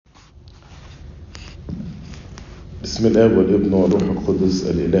بسم الله والابن والروح القدس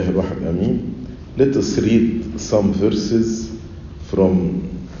الإله الواحد آمين. Let us read some verses from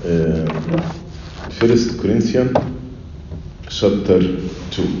 1 Corinthians chapter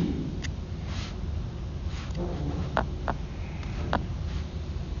 2.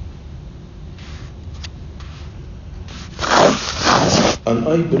 And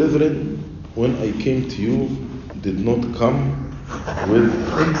I, brethren, when I came to you, did not come with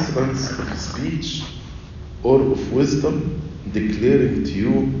excellence of speech or of wisdom, declaring to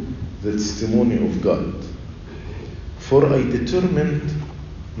you the testimony of God. For I determined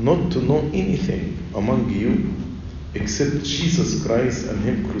not to know anything among you except Jesus Christ and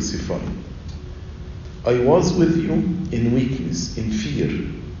Him crucified. I was with you in weakness, in fear,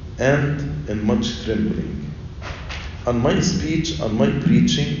 and in much trembling. And my speech and my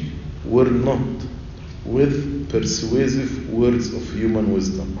preaching were not with persuasive words of human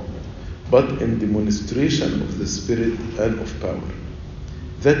wisdom, but in demonstration of the Spirit and of power,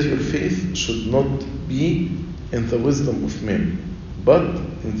 that your faith should not be in the wisdom of men, but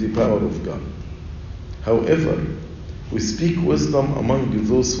in the power of God. However, we speak wisdom among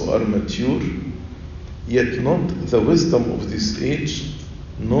those who are mature, yet not the wisdom of this age,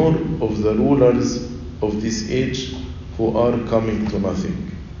 nor of the rulers of this age who are coming to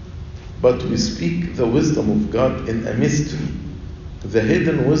nothing. But we speak the wisdom of God in a mystery, the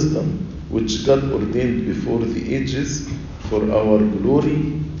hidden wisdom which God ordained before the ages for our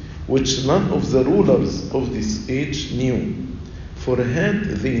glory, which none of the rulers of this age knew. For had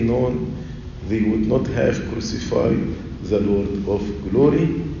they known, they would not have crucified the Lord of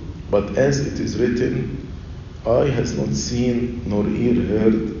glory. But as it is written, eye has not seen, nor ear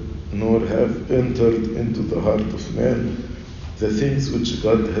heard, nor have entered into the heart of man the things which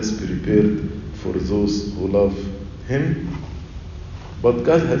God has prepared for those who love Him. But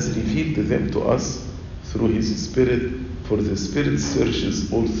God has revealed them to us through His Spirit, for the Spirit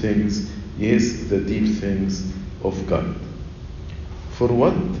searches all things, yes, the deep things of God. For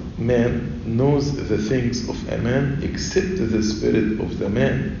what man knows the things of a man except the spirit of the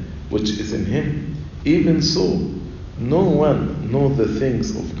man which is in him? Even so, no one knows the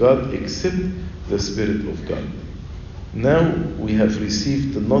things of God except the Spirit of God. Now we have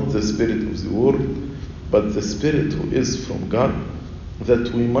received not the spirit of the world, but the Spirit who is from God,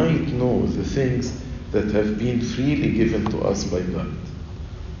 that we might know the things that have been freely given to us by God.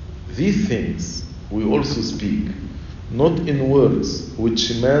 These things we also speak, not in words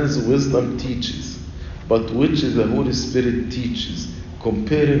which man's wisdom teaches, but which the Holy Spirit teaches,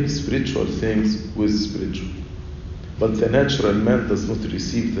 comparing spiritual things with spiritual. But the natural man does not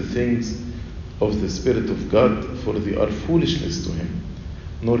receive the things of the Spirit of God, for they are foolishness to him,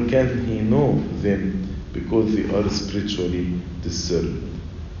 nor can he know them, because they are spiritually discerned.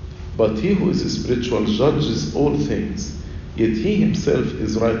 But he who is spiritual judges all things, yet he himself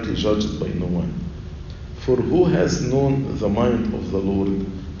is rightly judged by no one. For who has known the mind of the Lord,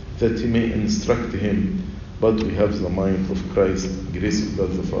 that he may instruct him? But we have the mind of Christ. Grace of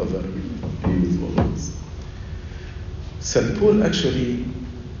God the Father be with all of us. St. Paul actually,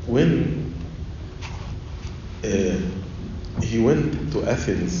 when he went to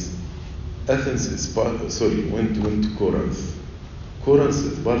Athens, Athens is went to Corinth. Corinth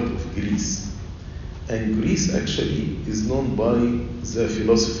is part of Greece. And Greece actually is known by the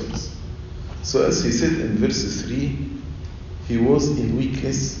philosophers. So as he said in verse 3, he was in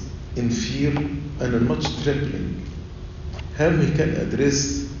weakness, in fear, and in much trembling. How he can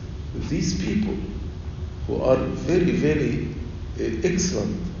address these people who are very, very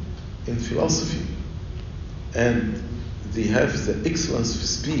excellent in philosophy, and they have the excellence of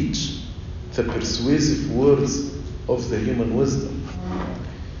speech, the persuasive words of the human wisdom.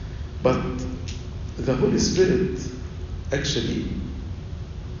 But the Holy Spirit actually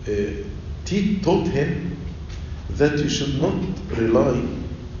taught him that you should not rely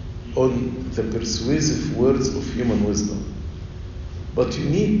on the persuasive words of human wisdom, but you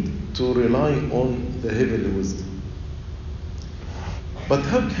need to rely on the heavenly wisdom. But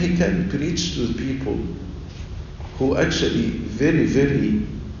how he can preach to the people who actually very, very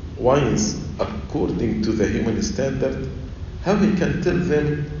wise according to the human standard, how he can tell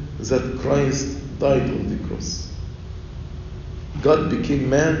them that Christ died on the cross? God became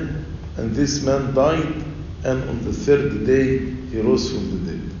man, and this man died, and on the third day he rose from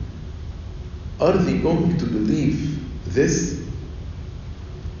the dead. Are they going to believe this?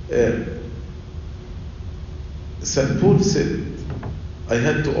 St. Paul said, I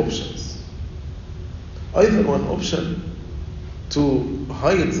had two options. Either one option, to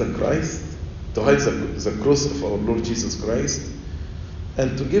hide the Christ, to hide the cross of our Lord Jesus Christ,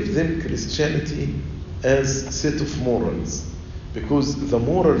 and to give them Christianity as set of morals, because the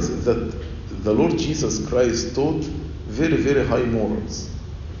morals that the Lord Jesus Christ taught, very, very high morals.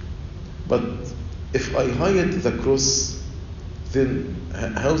 But if I hide the cross, then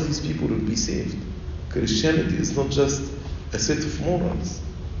how these people will be saved? Christianity is not just a set of morals.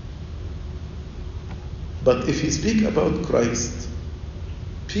 But if you speak about Christ,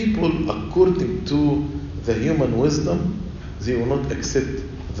 people, according to the human wisdom, they will not accept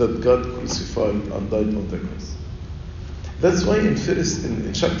that God crucified and died on the cross. That's why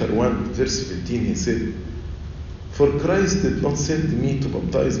in chapter 1, verse 15, he said, "For Christ did not send me to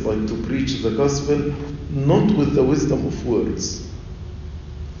baptize, but to preach the gospel, not with the wisdom of words."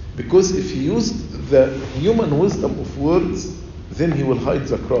 Because if he used the human wisdom of words, then he will hide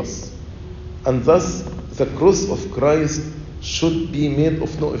the cross. And thus, the cross of Christ should be made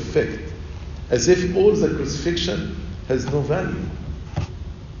of no effect, as if all the crucifixion has no value.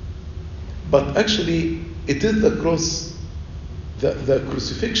 But actually, it is the cross, the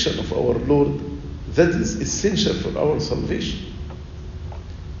crucifixion of our Lord, that is essential for our salvation.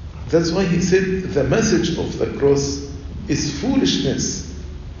 That's why he said the message of the cross is foolishness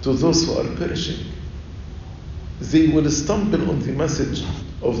to those who are perishing. They will stumble on the message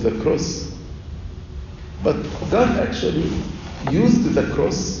of the cross. But God actually used the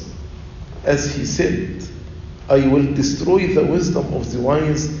cross, as he said, "I will destroy the wisdom of the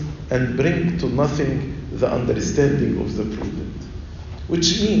wise and bring to nothing the understanding of the prudent."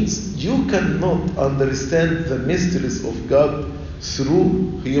 Which means you cannot understand the mysteries of God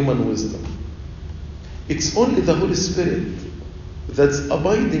through human wisdom. It's only the Holy Spirit that's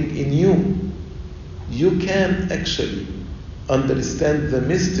abiding in you. You can actually understand the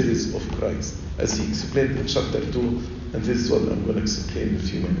mysteries of Christ, as he explained in chapter 2, and this is what I'm going to explain in a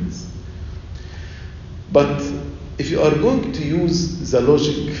few minutes. But if you are going to use the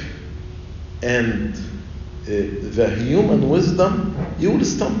logic and the human wisdom, you will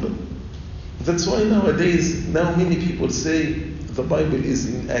stumble. That's why now many people say the Bible is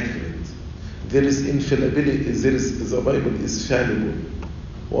inaccurate. There is infallibility, the Bible is fallible.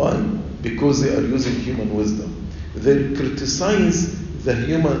 Why? Because they are using human wisdom. They criticize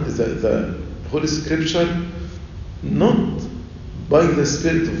the Holy Scripture not by the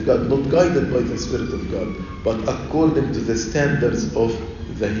Spirit of God, not guided by the Spirit of God, but according to the standards of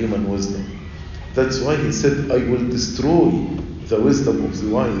the human wisdom. That's why he said, "I will destroy the wisdom of the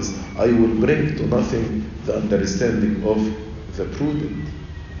wise. I will bring to nothing the understanding of the prudent."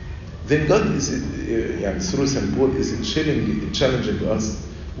 Then God is, through St. Paul, is challenging us.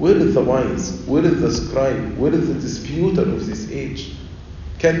 Where is the wise? Where is the scribe? Where is the disputer of this age?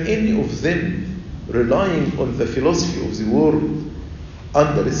 Can any of them, relying on the philosophy of the world,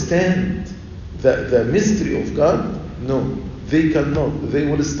 understand the mystery of God? No, they cannot. They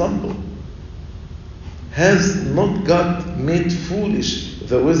will stumble. Has not God made foolish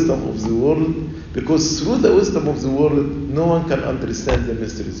the wisdom of the world? Because through the wisdom of the world, no one can understand the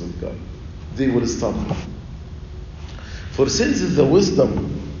mysteries of God. They will stumble. For since in the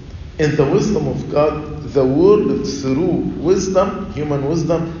wisdom of God, the world through wisdom, human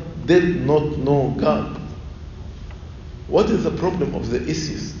wisdom, did not know God. What is the problem of the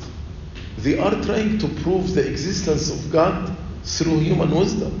atheists? They are trying to prove the existence of God through human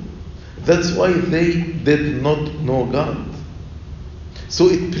wisdom. That's why they did not know God. So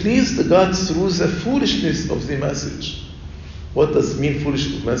it pleased God through the foolishness of the message. What does it mean,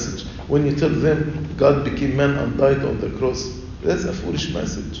 foolish message? When you tell them God became man and died on the cross, that's a foolish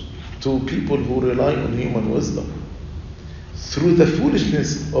message to people who rely on human wisdom. Through the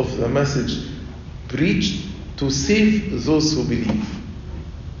foolishness of the message preached to save those who believe.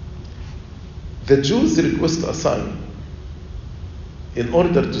 The Jews request a sign. In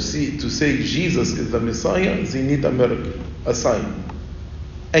order to say Jesus is the Messiah, they need a miracle, a sign.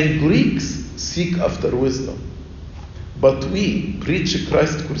 And Greeks seek after wisdom. But we preach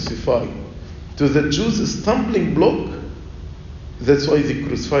Christ crucified. To the Jews, a stumbling block. That's why they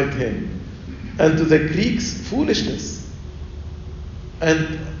crucified him. And to the Greeks, foolishness.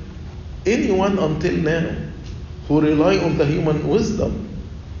 And anyone until now who rely on the human wisdom,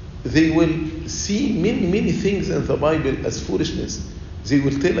 they will see many things in the Bible as foolishness. They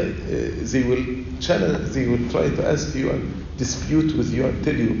will they will challenge, they will try to ask you and dispute with you and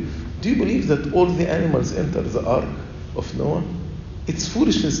tell you, do you believe that all the animals enter the ark of Noah? It's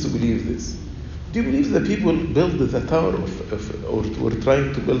foolishness to believe this. Do you believe the people built the tower or were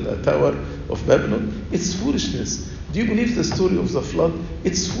trying to build a tower of Babylon? It's foolishness. Do you believe the story of the flood?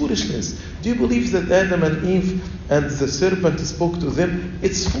 It's foolishness. Do you believe that Adam and Eve and the serpent spoke to them?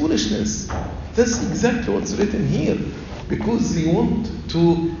 It's foolishness. That's exactly what's written here. Because they want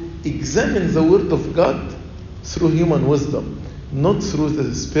to examine the Word of God through human wisdom, not through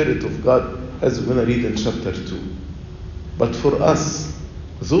the Spirit of God, as we're going to read in chapter 2. But for us,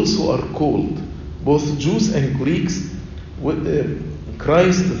 those who are called, both Jews and Greeks, with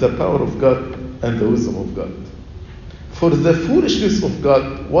Christ, the power of God and the wisdom of God. For the foolishness of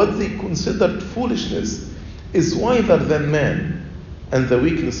God, what they considered foolishness, is wiser than man, and the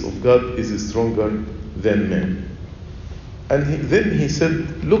weakness of God is stronger than man. And then he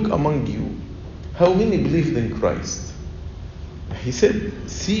said, look among you, how many believed in Christ? He said,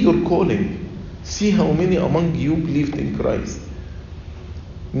 see your calling. See how many among you believed in Christ.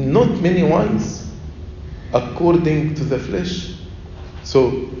 Not many wise, according to the flesh. So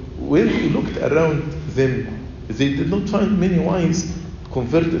when we looked around them, they did not find many wise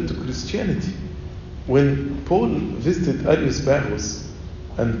converted to Christianity. When Paul visited Areopagus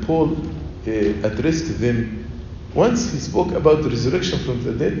and Paul addressed them, once he spoke about the resurrection from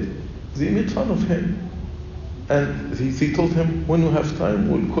the dead, they made fun of him. And they told him, when we have time,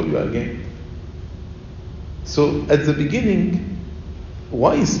 we'll call you again. So at the beginning,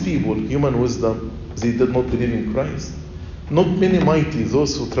 wise people, human wisdom, they did not believe in Christ. Not many mighty,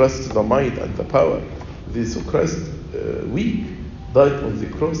 those who trust the might and the power. They saw Christ weak, died on the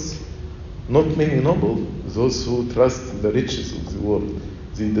cross. Not many noble, those who trust the riches of the world.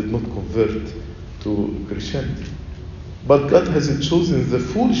 They did not convert to Christianity. But God has chosen the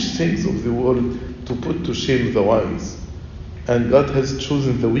foolish things of the world to put to shame the wise. And God has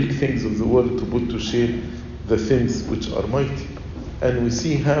chosen the weak things of the world to put to shame the things which are mighty. And we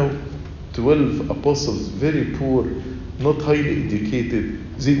see how 12 apostles, very poor, not highly educated,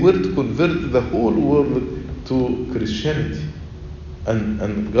 they were to convert the whole world to Christianity.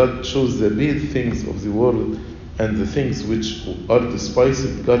 And God chose the bad things of the world and the things which are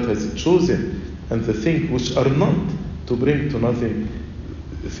despised, God has chosen, and the things which are not, to bring to nothing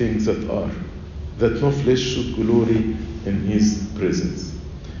the things that are, that no flesh should glory in His presence.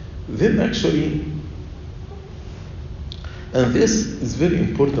 Then actually, and this is very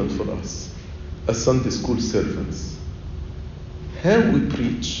important for us as Sunday school servants, how we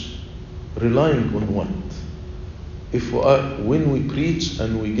preach, relying on what? If we are, when we preach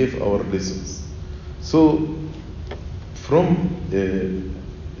and we give our lessons. So from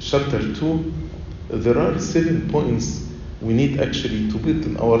chapter 2, there are 7 points we need actually to put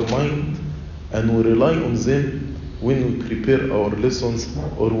in our mind, and we rely on them when we prepare our lessons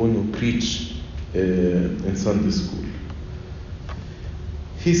or when we preach in Sunday school.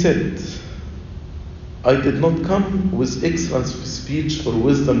 He said, I did not come with excellence of speech or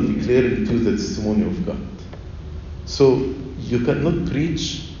wisdom declaring to you the testimony of God. So you cannot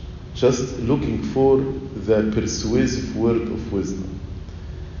preach just looking for the persuasive word of wisdom.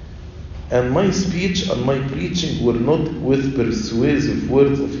 And my speech and my preaching were not with persuasive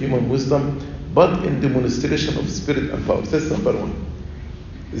words of human wisdom, but in demonstration of spirit and power. That's number 1.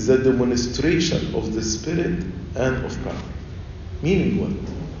 Is the demonstration of the spirit and of power. Meaning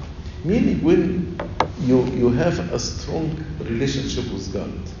what? Meaning when you have a strong relationship with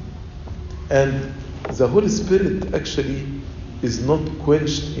God, and the Holy Spirit actually is not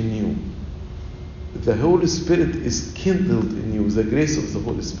quenched in you. The Holy Spirit is kindled in you, the grace of the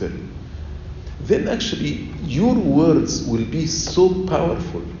Holy Spirit. Then actually your words will be so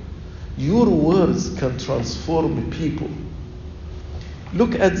powerful. Your words can transform people.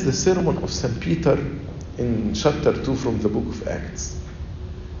 Look at the sermon of St. Peter in chapter 2 from the book of Acts.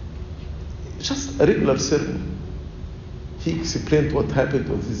 Just a regular sermon. He explained what happened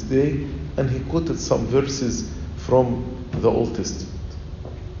on this day, and he quoted some verses from the Old Testament.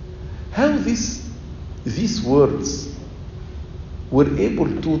 How these words were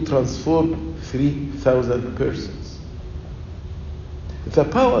able to transform 3,000 persons. The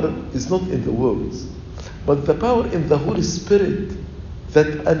power is not in the words, but the power in the Holy Spirit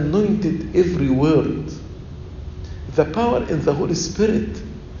that anointed every word. The power in the Holy Spirit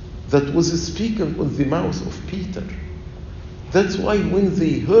that was speaking on the mouth of Peter. That's why when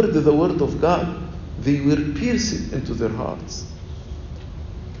they heard the word of God, they were pierced into their hearts.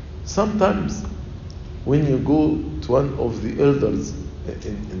 Sometimes when you go to one of the elders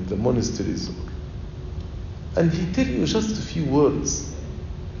in the monasteries, and he tells you just a few words,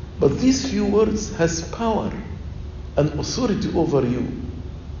 but these few words has power and authority over you.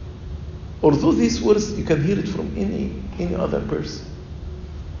 Although these words you can hear it from any other person,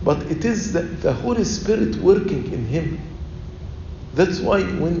 but it is the Holy Spirit working in him. That's why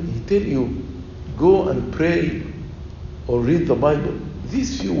when he tells you, go and pray or read the Bible,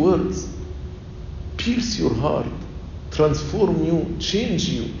 these few words pierce your heart, transform you, change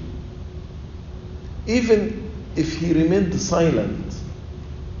you. Even if he remained silent,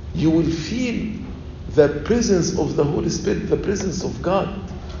 You will feel the presence of the Holy Spirit, the presence of God.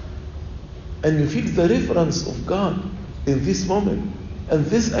 And you feel the reverence of God in this moment. And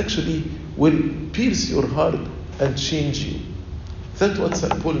this actually will pierce your heart and change you. That's what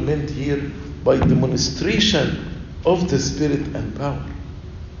St. Paul meant here by demonstration of the Spirit and power.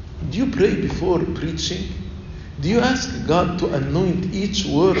 Do you pray before preaching? Do you ask God to anoint each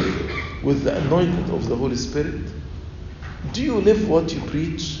word with the anointment of the Holy Spirit? Do you live what you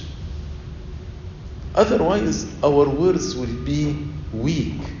preach? Otherwise, our words will be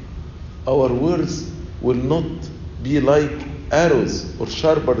weak. Our words will not be like arrows or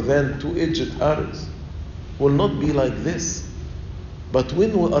sharper than two-edged arrows. Will not be like this. But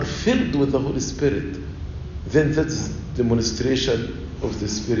when we are filled with the Holy Spirit, then that's demonstration of the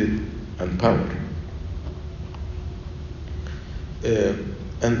Spirit and power.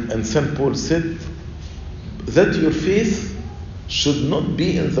 And St. Paul said that your faith should not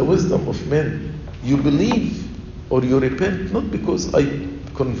be in the wisdom of men. You believe or you repent not because I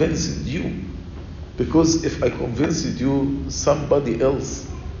convinced you, because if I convinced you, somebody else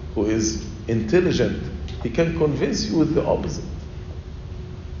who is intelligent, he can convince you with the opposite.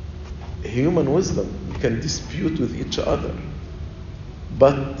 Human wisdom, you can dispute with each other.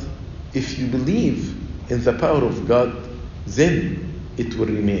 But if you believe in the power of God, then it will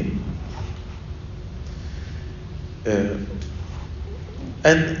remain.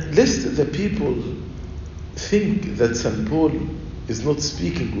 And lest the people think that St. Paul is not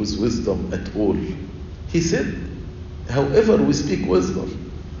speaking with wisdom at all. He said, however we speak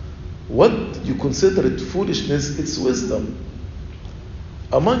wisdom, what you consider it foolishness, it's wisdom.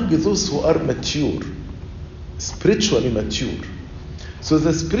 Among those who are mature, spiritually mature. So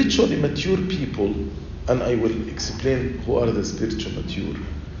the spiritually mature people, and I will explain who are the spiritually mature,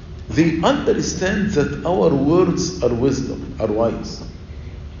 they understand that our words are wisdom, are wise.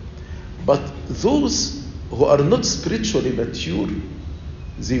 But those who are not spiritually mature,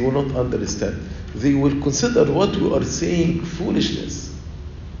 they will not understand. They will consider what we are saying foolishness.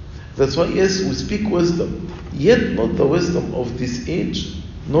 That's why, yes, we speak wisdom, yet not the wisdom of this age,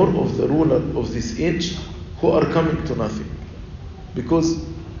 nor of the ruler of this age, who are coming to nothing. Because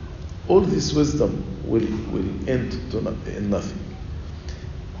all this wisdom will end in nothing.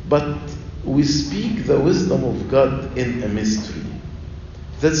 But we speak the wisdom of God in a mystery.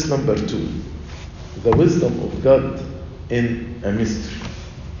 That's number 2. The wisdom of God in a mystery.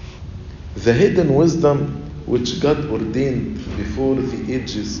 The hidden wisdom which God ordained before the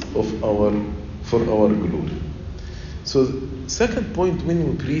ages for our glory. So, second point, when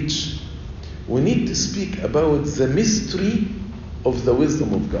we preach, we need to speak about the mystery of the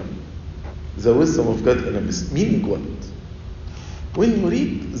wisdom of God. The wisdom of God in a mystery. Meaning what? When you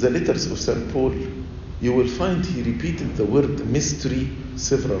read the letters of St. Paul, you will find he repeated the word mystery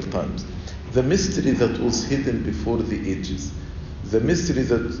several times. The mystery that was hidden before the ages. The mystery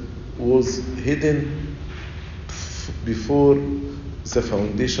that was hidden before the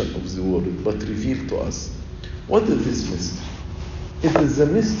foundation of the world, but revealed to us. What is this mystery? It is the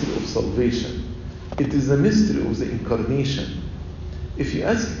mystery of salvation. It is the mystery of the incarnation. If you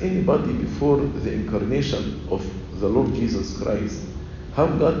ask anybody before the incarnation of the Lord Jesus Christ, how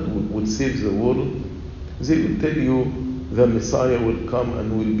God would save the world, they will tell you the Messiah will come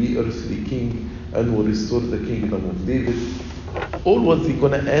and will be earthly king and will restore the kingdom of David. All what they're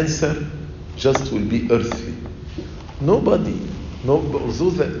going to answer just will be earthly. Although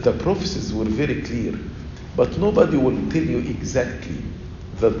the prophecies were very clear, but nobody will tell you exactly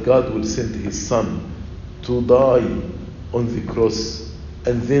that God will send his son to die on the cross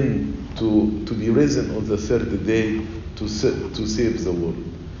and then to be risen on the third day to save the world.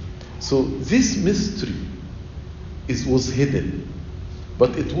 So this mystery was hidden,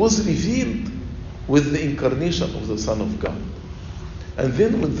 but it was revealed with the incarnation of the Son of God. And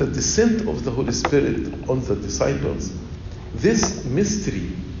then with the descent of the Holy Spirit on the disciples, this mystery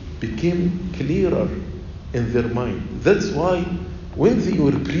became clearer in their mind. That's why when they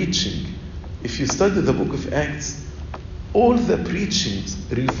were preaching, if you study the book of Acts, all the preachings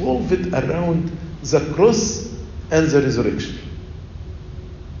revolved around the cross and the resurrection.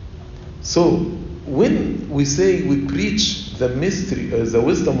 So when we say we preach the mystery, the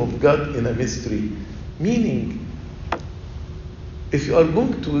wisdom of God in a mystery, meaning if you are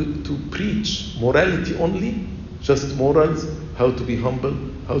going to preach morality only, just morals, how to be humble,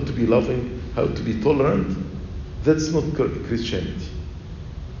 how to be loving, how to be tolerant, that's not Christianity.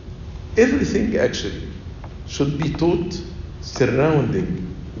 Everything actually should be taught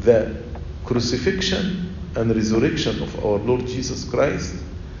surrounding the crucifixion and resurrection of our Lord Jesus Christ.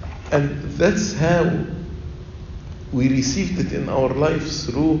 And that's how we received it in our life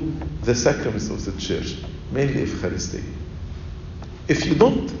through the sacraments of the church, mainly Eucharistia. If you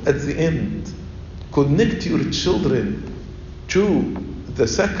don't, at the end, connect your children to the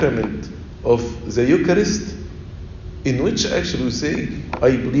sacrament of the Eucharist, in which actually we say,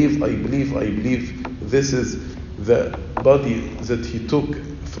 I believe, this is the body that he took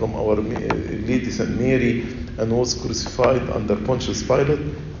from our Lady St. Mary and was crucified under Pontius Pilate.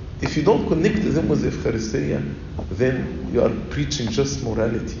 If you don't connect them with Eucharistia, then you are preaching just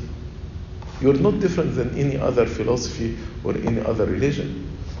morality. You're not different than any other philosophy or any other religion.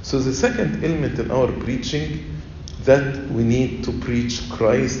 So the second element in our preaching, that we need to preach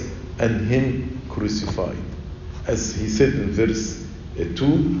Christ and Him crucified. As he said in verse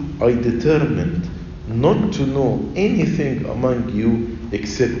 2, I determined not to know anything among you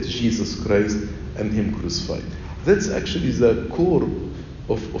except Jesus Christ and Him crucified. That's actually the core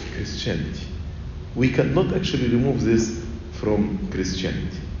of Christianity. We cannot actually remove this from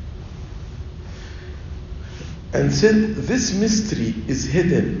Christianity. And said, this mystery is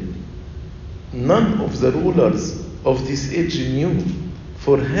hidden. None of the rulers of this age knew,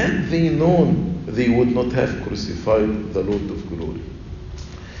 for had they known, they would not have crucified the Lord of glory.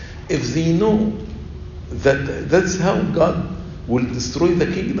 If they know that that's how God will destroy the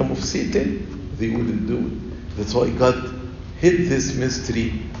kingdom of Satan, they wouldn't do it. That's why God hid this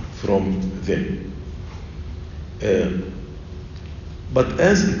mystery from them. But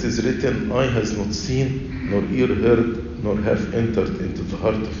as it is written, eye has not seen, nor ear heard, nor have entered into the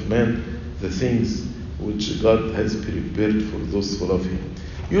heart of man the things which God has prepared for those who love Him.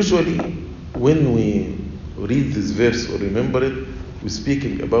 Usually, when we read this verse or remember it, we're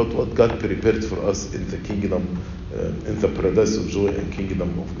speaking about what God prepared for us in the kingdom, in the paradise of joy and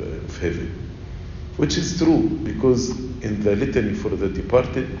kingdom of heaven. Which is true, because in the litany for the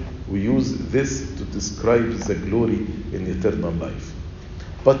departed, we use this to describe the glory in eternal life.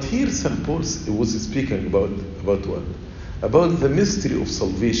 But here St. Paul was speaking about what? About the mystery of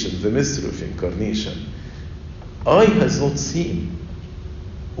salvation, the mystery of incarnation. Eye has not seen.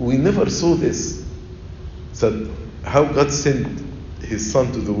 We never saw this. That how God sent His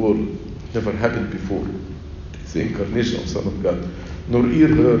Son to the world never happened before. It's the incarnation of Son of God. Nor ear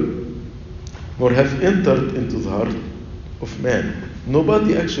heard, nor have entered into the heart of man.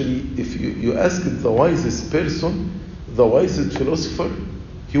 Nobody actually, if you ask the wisest person, the wisest philosopher,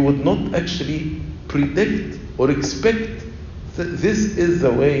 he would not actually predict or expect that this is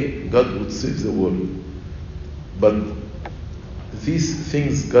the way God would save the world. But these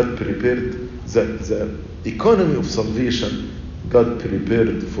things God prepared, the economy of salvation, God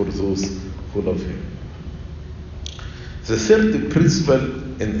prepared for those who love Him. The third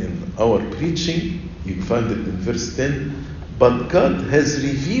principle in our preaching, you find it in verse 10, but God has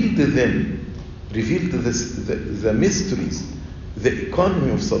revealed the mysteries, the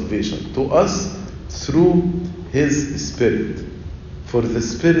economy of salvation to us through His Spirit. For the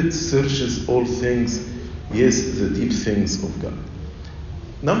Spirit searches all things, yes, the deep things of God.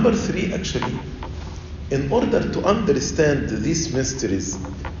 Number 3, actually, in order to understand these mysteries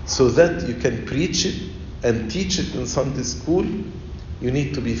so that you can preach it and teach it in Sunday school, you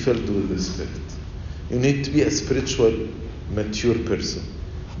need to be filled with the Spirit. You need to be a spiritual, mature person.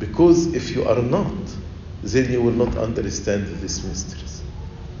 Because if you are not, then you will not understand these mysteries.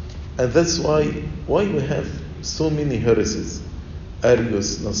 And that's why we have so many heresies,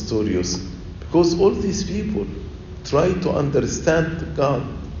 Arius, Nestorius, because all these people try to understand God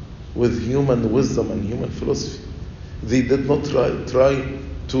with human wisdom and human philosophy. They did not try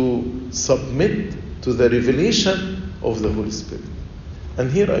to submit to the revelation of the Holy Spirit.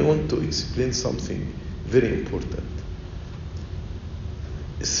 And here I want to explain something very important.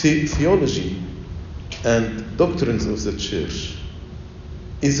 Theology and doctrines of the church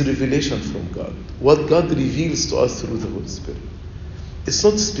is revelation from God. What God reveals to us through the Holy Spirit. It's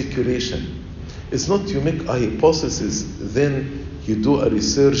not speculation. It's not you make a hypothesis, then you do a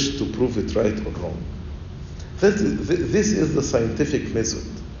research to prove it right or wrong. This is the scientific method.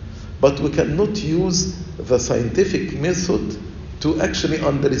 But we cannot use the scientific method to actually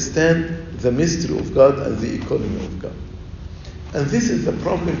understand the mystery of God and the economy of God. And this is the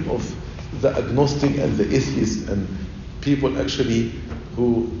problem of the agnostic and the atheist and people actually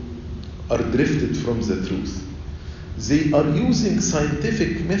who are drifted from the truth. They are using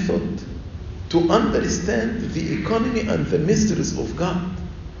scientific method to understand the economy and the mysteries of God.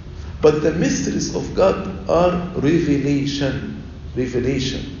 But the mysteries of God are revelation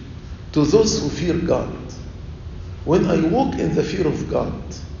to those who fear God. When I walk in the fear of God,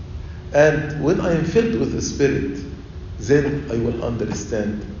 and when I am filled with the Spirit, then I will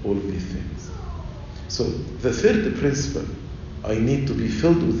understand all these things. So the third principle, I need to be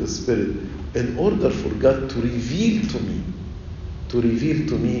filled with the Spirit in order for God to reveal to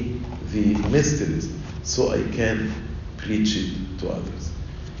me the mysteries so I can preach it to others.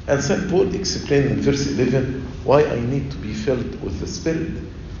 And St. Paul explained in verse 11 why I need to be filled with the Spirit.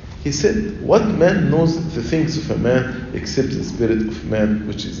 He said, what man knows the things of a man except the spirit of man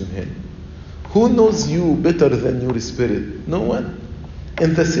which is in him? Who knows you better than your spirit? No one.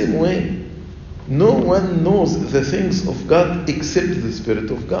 In the same way, no one knows the things of God except the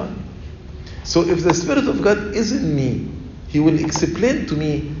Spirit of God. So if the Spirit of God is in me, He will explain to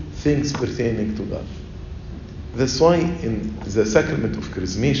me things pertaining to God. That's why in the sacrament of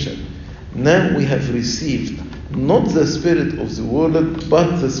Chrismation, now we have received not the spirit of the world,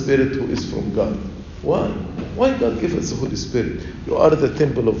 but the Spirit who is from God. Why? Why God gave us the Holy Spirit? You are the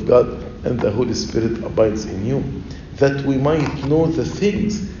temple of God, and the Holy Spirit abides in you, that we might know the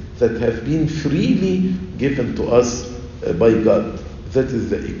things that have been freely given to us by God. That is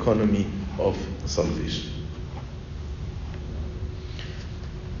the economy of salvation.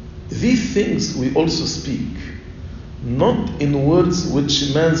 These things we also speak, not in words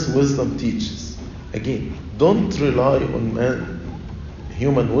which man's wisdom teaches. Again, don't rely on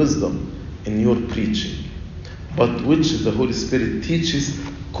human wisdom in your preaching, but which the Holy Spirit teaches,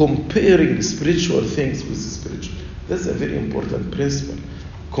 comparing spiritual things with spiritual. That's a very important principle.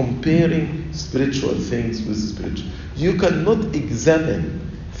 Comparing spiritual things with spiritual. You cannot examine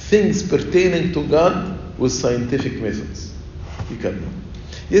things pertaining to God with scientific methods. You cannot.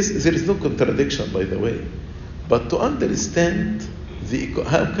 Yes, there is no contradiction, by the way. But to understand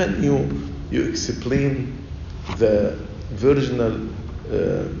how can you explain the virginal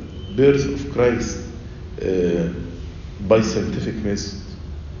birth of Christ by scientific method?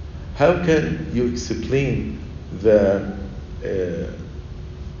 How can you explain the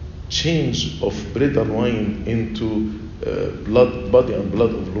change of bread and wine into body and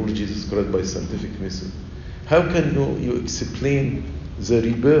blood of Lord Jesus Christ by scientific method? How can you explain the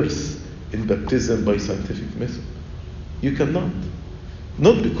rebirth in baptism by scientific method? You cannot.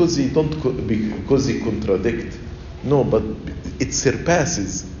 Not because they contradict. No, but it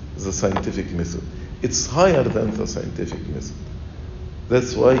surpasses the scientific method. It's higher than the scientific method.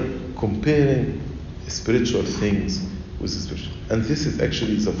 That's why comparing spiritual things with spiritual. And this is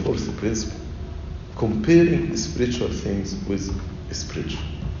actually the fourth principle. Comparing spiritual things with spiritual.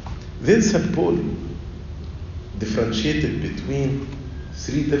 Then St. Paul differentiated between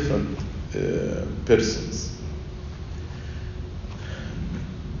three different persons.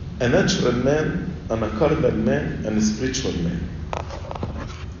 A natural man, and a carnal man, and a spiritual man.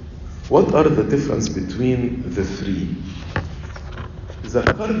 What are the difference between the three? The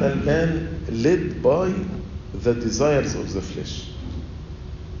carnal man led by the desires of the flesh.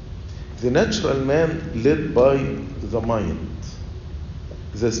 The natural man led by the mind.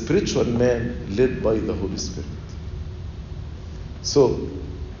 The spiritual man led by the Holy Spirit. So,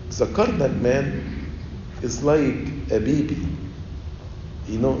 the carnal man is like a baby.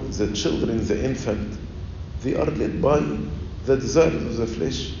 You know, the children, the infant, they are led by the desires of the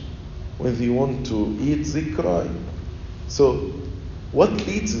flesh. When they want to eat, they cry. So, what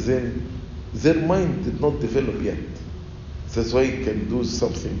leads them? Their mind did not develop yet. That's why they can do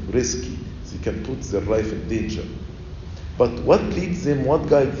something risky. They can put their life in danger. But what leads them, what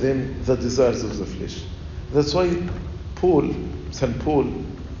guides them? The desires of the flesh. That's why St. Paul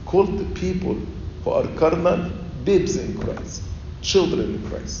called the people who are carnal babes in Christ, children in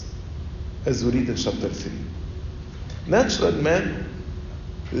Christ, as we read in chapter 3. Natural man,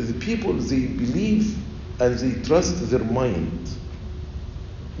 the people, they believe and they trust their mind,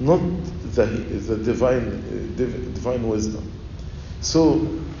 not the divine wisdom. So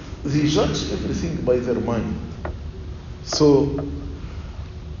they judge everything by their mind. So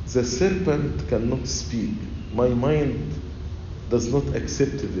the serpent cannot speak. My mind does not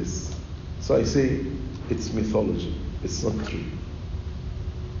accept this. So I say it's mythology. It's not true.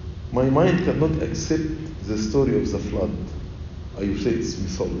 My mind cannot accept the story of the flood. I say it's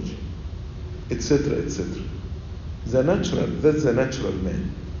mythology, etc., etc. That's the natural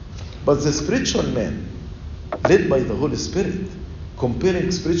man. But the spiritual man, led by the Holy Spirit,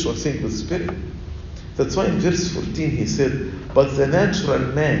 comparing spiritual things with spirit. That's why in verse 14 he said, but the natural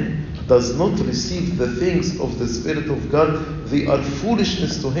man does not receive the things of the Spirit of God, they are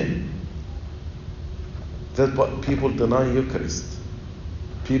foolishness to him. That's why people deny Eucharist.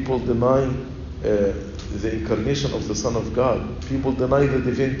 People deny the incarnation of the Son of God. People deny the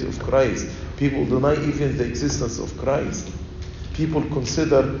divinity of Christ. People deny even the existence of Christ. People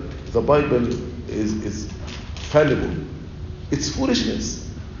consider the Bible is fallible. It's foolishness.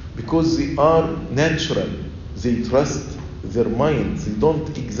 because they are natural. They trust their mind. They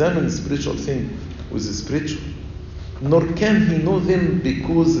don't examine spiritual things with the spiritual. Nor can he know them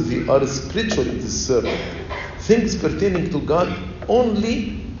because they are spiritually discerned. Things pertaining to God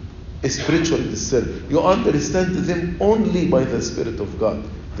only spiritually discerned. You understand them only by the Spirit of God.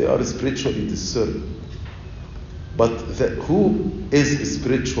 They are spiritually discerned. But who is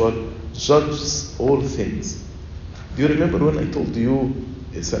spiritual judges all things. Do you remember when I told you,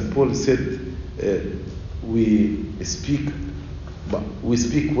 St. Paul said, we speak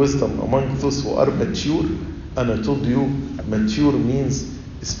wisdom among those who are mature, and I told you mature means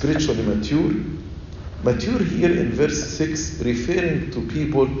spiritually mature. Mature here in verse 6 referring to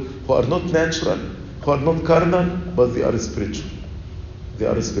people who are not natural, who are not carnal, but they are spiritual. They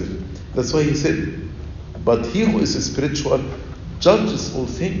are spiritual. That's why he said, but he who is spiritual judges all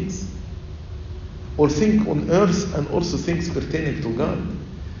things on earth and also things pertaining to God.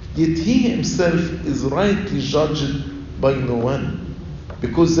 Yet he himself is rightly judged by no one.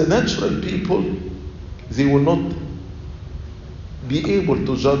 Because the natural people, they will not be able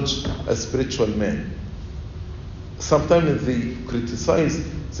to judge a spiritual man. Sometimes they criticize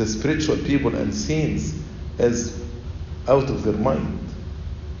the spiritual people and saints as out of their mind.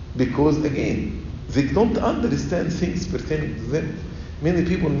 Because again, they don't understand things pertaining to them. Many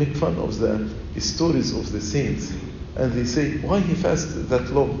people make fun of the stories of the saints. And they say, why he fasted that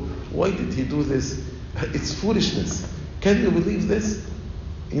long? Why did he do this? It's foolishness. Can you believe this?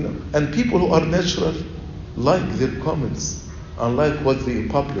 And people who are natural like their comments and like what they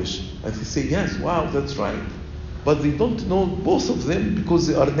publish. And they say, yes, wow, that's right. But they don't know, both of them, because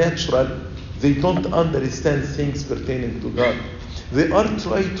they are natural, they don't understand things pertaining to God. They are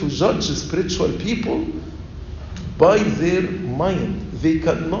trying to judge spiritual people by their mind. They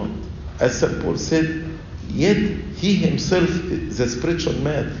cannot. As St. Paul said, yet he himself, the spiritual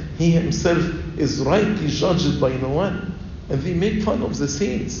man, he himself is rightly judged by no one. And they make fun of the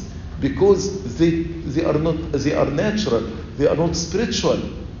saints because they are natural, they are not spiritual.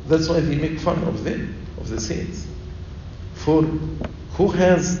 That's why they make fun of them, of the saints. For who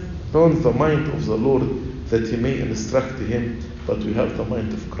has known the mind of the Lord that he may instruct him? But we have the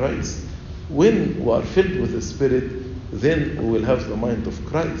mind of Christ. When we are filled with the Spirit, then we will have the mind of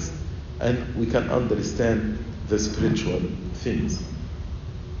Christ, and we can understand the spiritual things.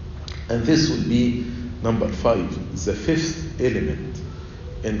 And this will be number 5, the 5th element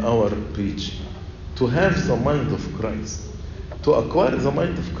in our preaching. To have the mind of Christ. To acquire the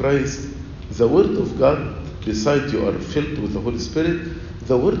mind of Christ, the Word of God, besides you are filled with the Holy Spirit,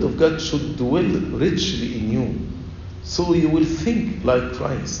 the Word of God should dwell richly in you. So you will think like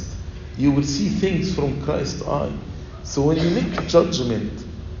Christ. You will see things from Christ's eye. So when you make judgment,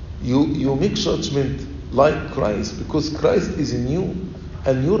 you make judgment like Christ, because Christ is in you,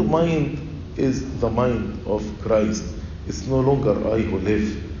 and your mind is the mind of Christ. It's no longer I who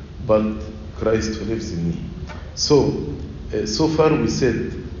live, but Christ who lives in me. So far we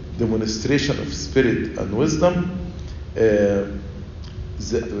said demonstration of spirit and wisdom, the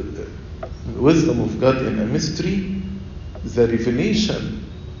wisdom of God in a mystery, the revelation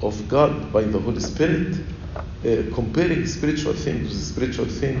of God by the Holy Spirit, comparing spiritual things with spiritual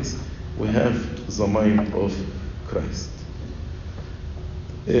things, we have the mind of Christ.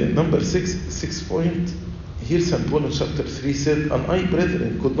 Number 6 point, here St. Paul in chapter 3 said, and I,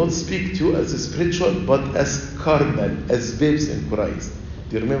 brethren, could not speak to you as a spiritual, but as carnal, as babes in Christ.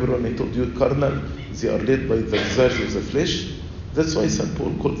 Do you remember when I told you carnal, they are led by the desires of the flesh? That's why St.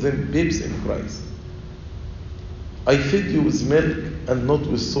 Paul called them babes in Christ. I fed you with milk and not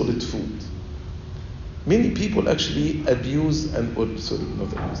with solid food. Many people actually misuse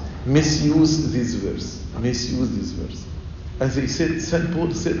this verse. And they said, St.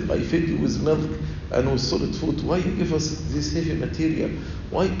 Paul said, I fed you with milk and with solid food. Why you give us this heavy material?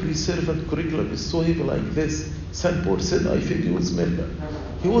 Why pre-servant curriculum is so heavy like this? St. Paul said, I fed you with milk.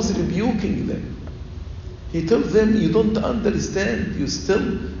 He was rebuking them. He told them, you don't understand. You're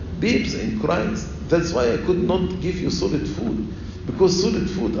still babes in Christ. That's why I could not give you solid food. Because solid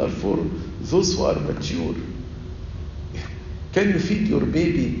food are for those who are mature. Can you feed your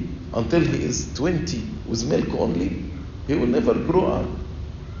baby until he is 20 with milk only? He will never grow up.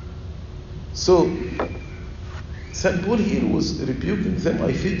 So, St. Paul here was rebuking them,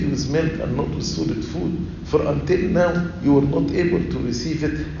 I feed you with milk and not with solid food. For until now, you were not able to receive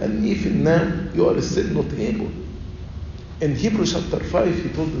it, and even now, you are still not able. In Hebrews chapter 5, he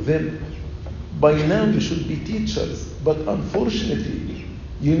told them, by now you should be teachers, but unfortunately,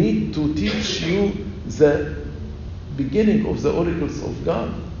 you need to teach you the beginning of the oracles of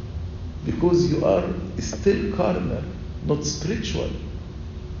God, because you are still carnal, not spiritual.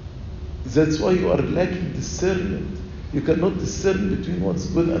 That's why you are lacking discernment. You cannot discern between what's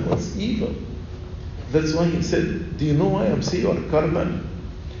good and what's evil. That's why he said, do you know why I'm saying you are carnal?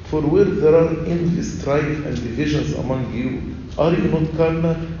 For where there are envy, strife, and divisions among you, are you not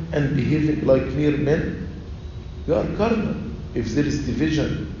carnal and behaving like mere men? You are carnal if there is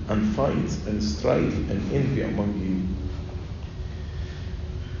division and fights and strife and envy among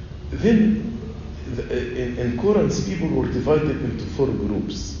you. Then in Corinth, people were divided into 4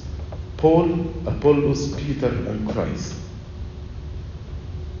 groups: Paul, Apollos, Peter, and Christ.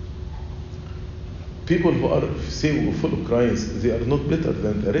 People who are say we follow Christ, they are not better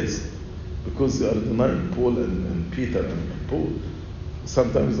than the rest because they are denying Paul and Peter and Paul.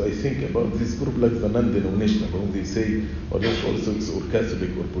 Sometimes I think about this group like the non-denominational, when they say, or not Orthodox or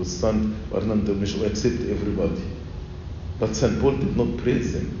Catholic or Protestant or non-denominational, we accept everybody. But St. Paul did not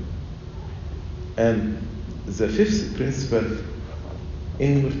praise them. And the 5th principle,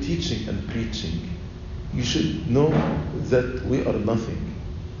 in your teaching and preaching, you should know that we are nothing.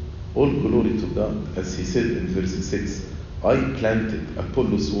 All glory to God, as he said in verse 6, I planted,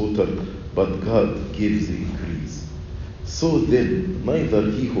 Apollos watered, but God gave the increase. So then, neither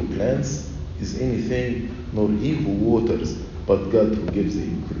he who plants is anything, nor he who waters, but God who gives the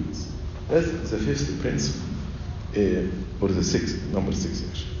increase. That's the 5th principle, or the 6th, number 6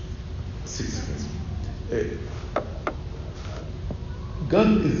 actually. 6th principle.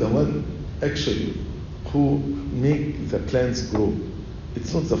 God is the one actually who make the plants grow.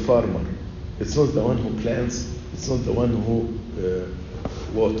 It's not the farmer. It's not the one who plants. It's not the one who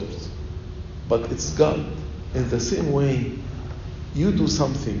waters. But it's God. In the same way, you do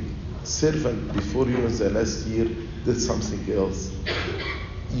something, servant before you in the last year did something else.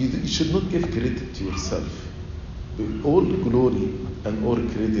 You should not give credit to yourself. All glory and all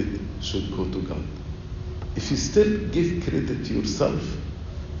credit should go to God. If you still give credit to yourself,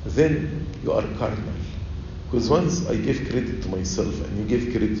 then you are carnal. Because once I give credit to myself and you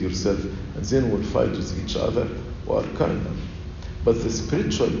give credit to yourself, and then we'll fight with each other, we are carnal. But the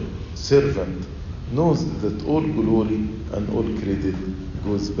spiritual servant knows that all glory and all credit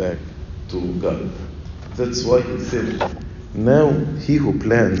goes back to God. That's why he said, now he who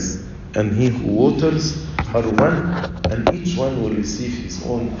plants and he who waters are one, and each one will receive his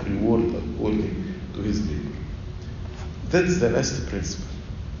own reward according to his labor. That's the last principle.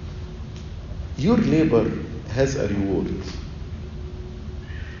 Your labor has a reward.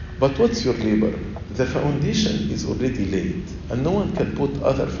 But what's your labor? The foundation is already laid, and no one can put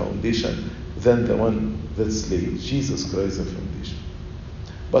other foundation than the one that's laid, Jesus Christ the foundation.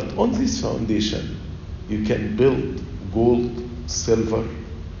 But on this foundation, you can build gold, silver,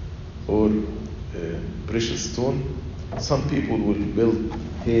 or precious stone. Some people will build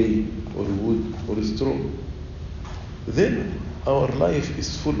hay or wood or straw. Then our life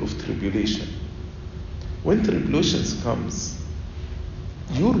is full of tribulation. When tribulations comes,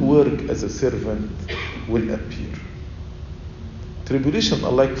 your work as a servant will appear. Tribulation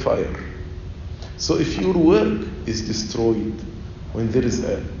are like fire. So if your work is destroyed, when there is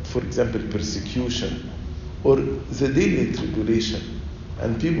for example, persecution or the daily tribulation,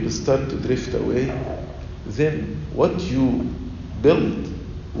 and people start to drift away, then what you built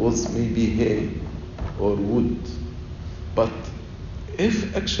was maybe hay or wood. But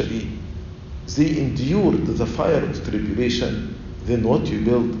if actually they endured the fire of tribulation, then what you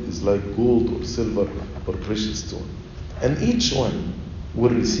build is like gold or silver or precious stone. And each one will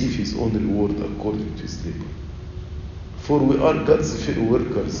receive his own reward according to his labor. For we are God's fellow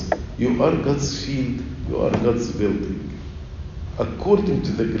workers. You are God's field, you are God's building. According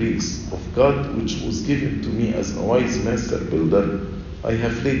to the grace of God which was given to me as a wise master builder, I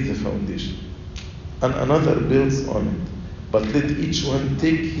have laid the foundation, and another builds on it. But let each one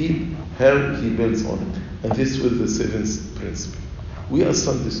take heed how he builds on it. And this was the 7th principle. We as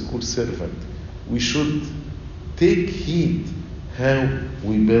Sunday school servant, we should take heed how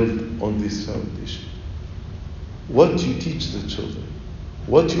we build on this foundation. What you teach the children,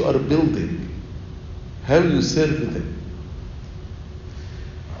 what you are building, how you serve them.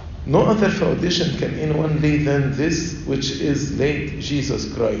 No other foundation can anyone lay than this which is laid,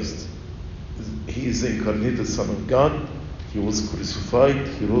 Jesus Christ. He is the incarnated Son of God. He was crucified,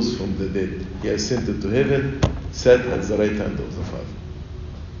 he rose from the dead. He ascended to heaven, sat at the right hand of the Father.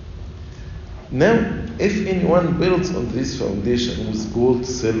 Now, if anyone builds on this foundation with gold,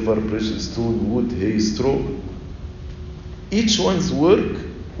 silver, precious stone, wood, hay, straw, each one's work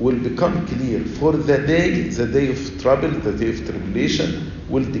will become clear, for the day of trouble, the day of tribulation,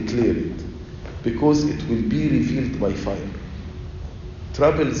 will declare it, because it will be revealed by fire.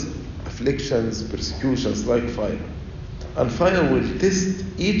 Troubles, afflictions, persecutions like fire. and fire will test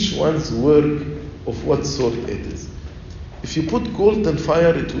each one's work of what sort it is. If you put gold in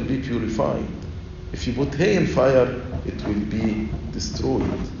fire, it will be purified. If you put hay in fire, it will be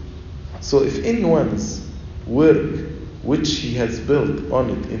destroyed. So if anyone's work which he has built on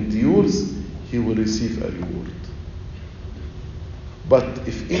it endures, he will receive a reward. But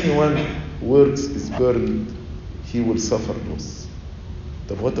if anyone works is burned, he will suffer loss.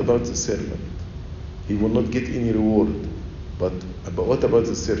 But what about the servant? He will not get any reward. But what about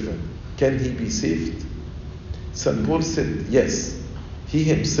the servant? Can he be saved? St. Paul said, yes, he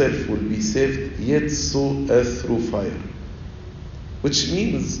himself will be saved, yet so as through fire. Which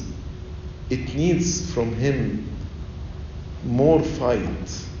means it needs from him more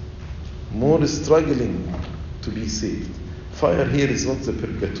fight, more struggling to be saved. Fire here is not the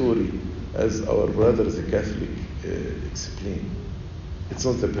purgatory, as our brother the Catholic explained. It's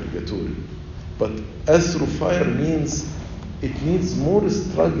not the purgatory. But as through fire means it needs more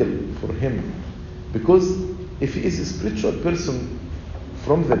struggle for him. Because if he is a spiritual person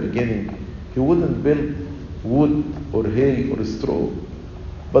from the beginning, he wouldn't build wood or hay or straw.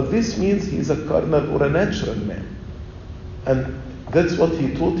 But this means he is a carnal or a natural man. And that's what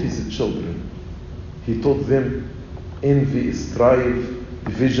he taught his children. He taught them envy, strife,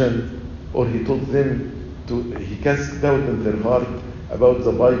 division, or he taught them he cast doubt in their heart about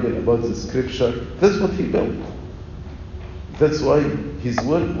the Bible, about the scripture. That's what he built. That's why his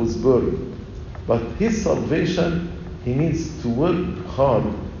work was burned. But his salvation, he needs to work hard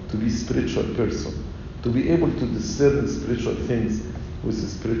to be a spiritual person, to be able to discern spiritual things with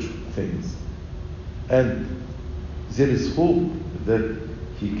spiritual things. And there is hope that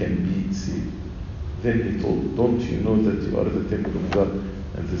he can be saved. Then he told, don't you know that you are the temple of God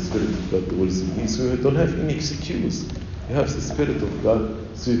and the Spirit of God dwells in you? So you don't have any excuse. You have the Spirit of God,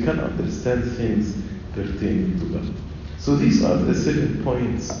 so you can understand things pertaining to God. So these are the 7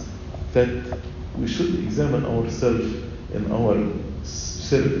 points that we should examine ourselves in our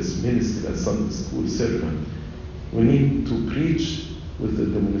service, ministry, as Sunday school servant. We need to preach with the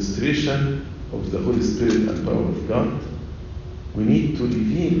demonstration of the Holy Spirit and power of God. We need to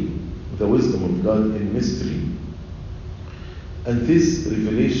reveal the wisdom of God in mystery. And this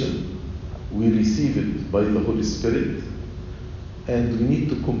revelation, we receive it by the Holy Spirit. And we need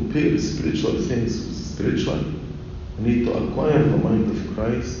to compare spiritual things with spiritual. We need to acquire the mind of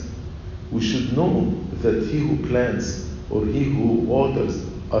Christ. We should know that he who plants or he who waters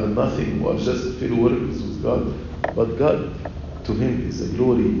are nothing, or just fellow workers with God. But God, to him is the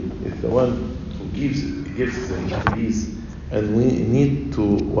glory, is the one who gives the increase. And we need to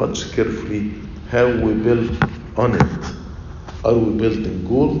watch carefully how we build on it. Are we building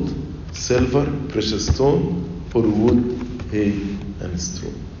gold, silver, precious stone, or wood, hay, and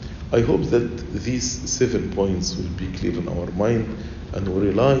straw? I hope that these 7 points will be clear in our mind, and we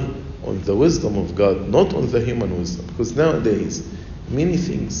rely on the wisdom of God, not on the human wisdom. Because nowadays, many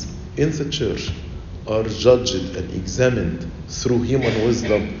things in the church are judged and examined through human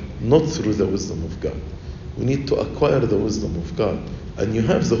wisdom, not through the wisdom of God. We need to acquire the wisdom of God. And you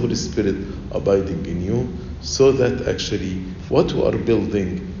have the Holy Spirit abiding in you, so that actually what we are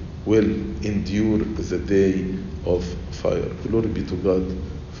building will endure the day of fire. Glory be to God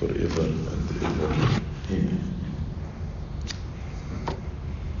forever and ever. Amen.